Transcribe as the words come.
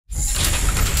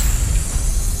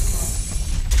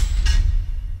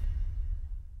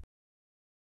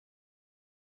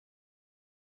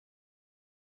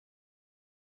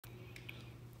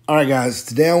All right, guys,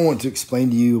 today I want to explain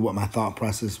to you what my thought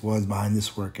process was behind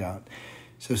this workout.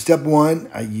 So step one,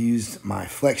 I used my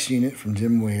flex unit from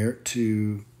GymWear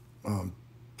to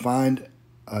find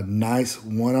a nice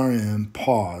 1 RM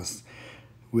pause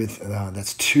with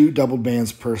that's 2 double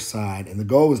bands per side. And the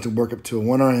goal was to work up to a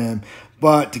 1 RM,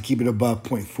 but to keep it above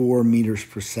 0.4 meters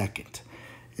per second.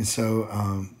 And so,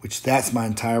 which that's my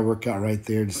entire workout right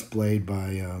there, displayed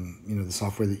by the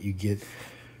software that you get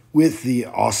with the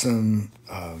awesome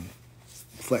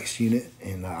flex unit.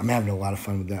 And I'm having a lot of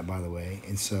fun with that, by the way.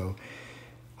 And so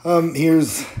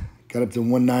here's got up to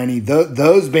 190.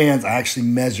 Those bands I actually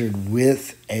measured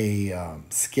with a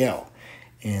scale,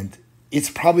 and it's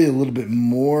probably a little bit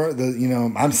more.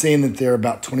 I'm saying that they're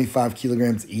about 25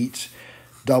 kilograms each,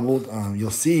 doubled.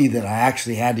 You'll see that I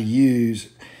actually had to use,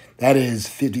 that is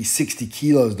 50, 60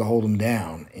 kilos to hold them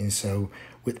down. And so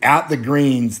without the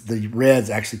greens, the reds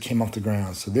actually came off the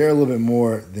ground. So they're a little bit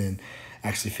more than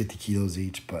actually 50 kilos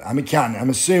each. But I'm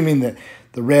assuming that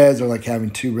the reds are like having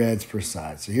 2 reds per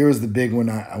side. So here was the big one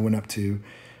I went up to,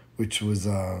 which was,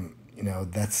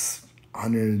 that's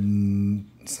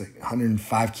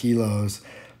 105 kilos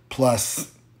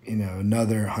plus,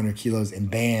 another 100 kilos in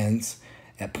bands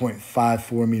at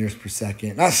 0.54 meters per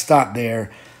second. And I stopped there.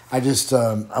 I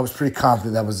was pretty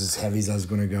confident that was as heavy as I was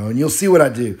going to go. And you'll see what I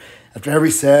do. After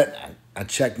every set, I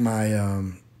check my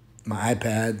my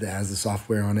iPad that has the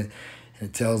software on it, and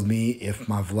it tells me if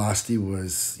my velocity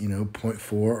was,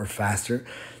 0.4 or faster.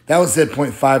 That one said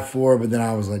 0.54, but then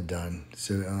I was like done.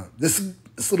 So this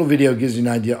little video gives you an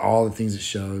idea of all the things it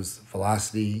shows.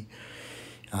 Velocity,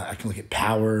 I can look at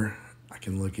power, I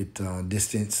can look at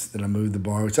distance that I move the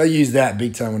bar, which I use that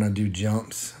big time when I do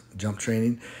jump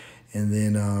training. And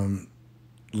then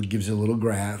it gives you a little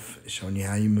graph showing you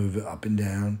how you move it up and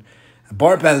down. A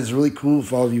bar path is really cool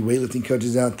for all of you weightlifting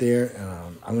coaches out there.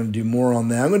 I'm going to do more on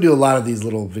that. I'm going to do a lot of these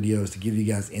little videos to give you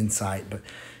guys insight, but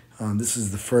this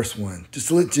is the first one. Just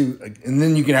to let you, and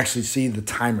then you can actually see the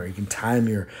timer. You can time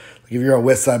your, like if you're a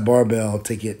West Side barbell,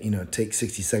 take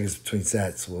 60 seconds between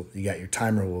sets. Well, you got your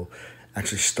timer will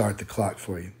actually start the clock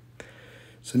for you.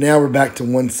 So now we're back to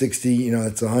 160.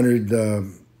 That's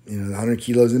 100. 100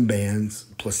 kilos in bands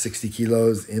plus 60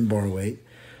 kilos in bar weight.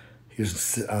 Here's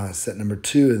set number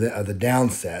 2 of the down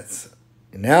sets.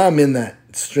 And now I'm in that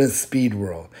strength speed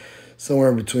world,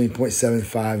 somewhere between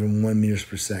 0.75 and 1 meters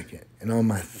per second. And on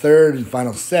my third and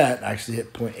final set, I actually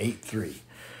hit 0.83.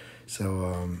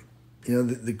 So,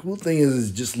 the cool thing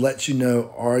is just lets you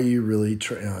know, are you really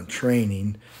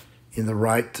training in the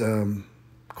right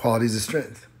qualities of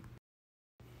strength?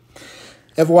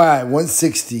 FYI,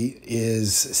 160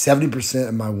 is 70%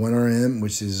 of my 1 RM,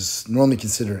 which is normally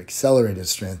considered accelerative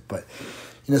strength. But,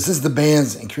 since the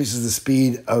bands increases the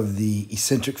speed of the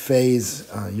eccentric phase,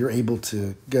 you're able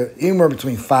to go anywhere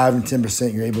between 5 and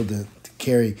 10%. You're able to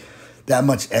carry that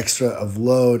much extra of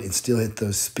load and still hit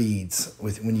those speeds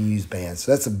when you use bands.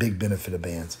 So that's a big benefit of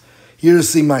bands. Here to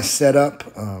see my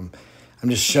setup. I'm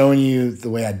just showing you the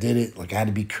way I did it. Like I had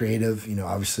to be creative.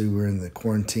 Obviously we're in the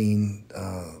quarantine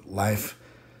life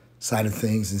side of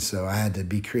things, and so I had to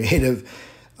be creative.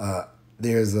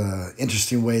 There's an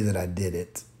interesting way that I did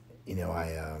it.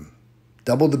 I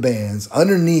doubled the bands.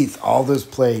 Underneath all those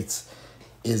plates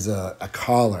is a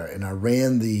collar, and I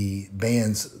ran the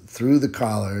bands through the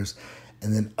collars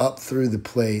and then up through the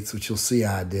plates, which you'll see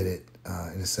how I did it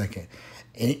in a second.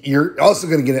 And you're also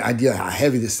going to get an idea of how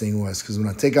heavy this thing was, because when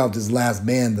I take off this last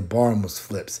band, the bar almost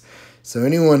flips. So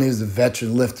anyone who's a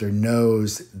veteran lifter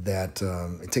knows that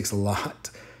it takes a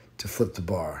lot to flip the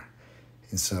bar.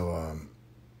 And so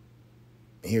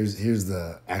here's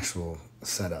the actual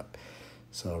setup.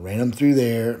 So I ran them through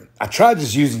there. I tried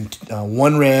just using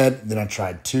 1 red, then I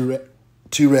tried two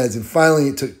reds, and finally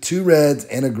it took 2 reds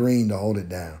and a green to hold it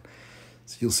down.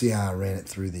 So you'll see how I ran it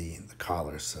through the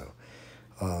collar. So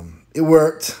it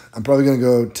worked. I'm probably going to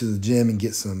go to the gym and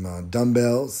get some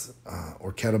dumbbells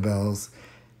or kettlebells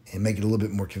and make it a little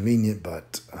bit more convenient.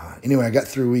 But anyway, I got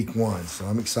through week 1, so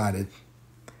I'm excited.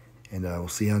 And we'll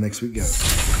see how next week goes.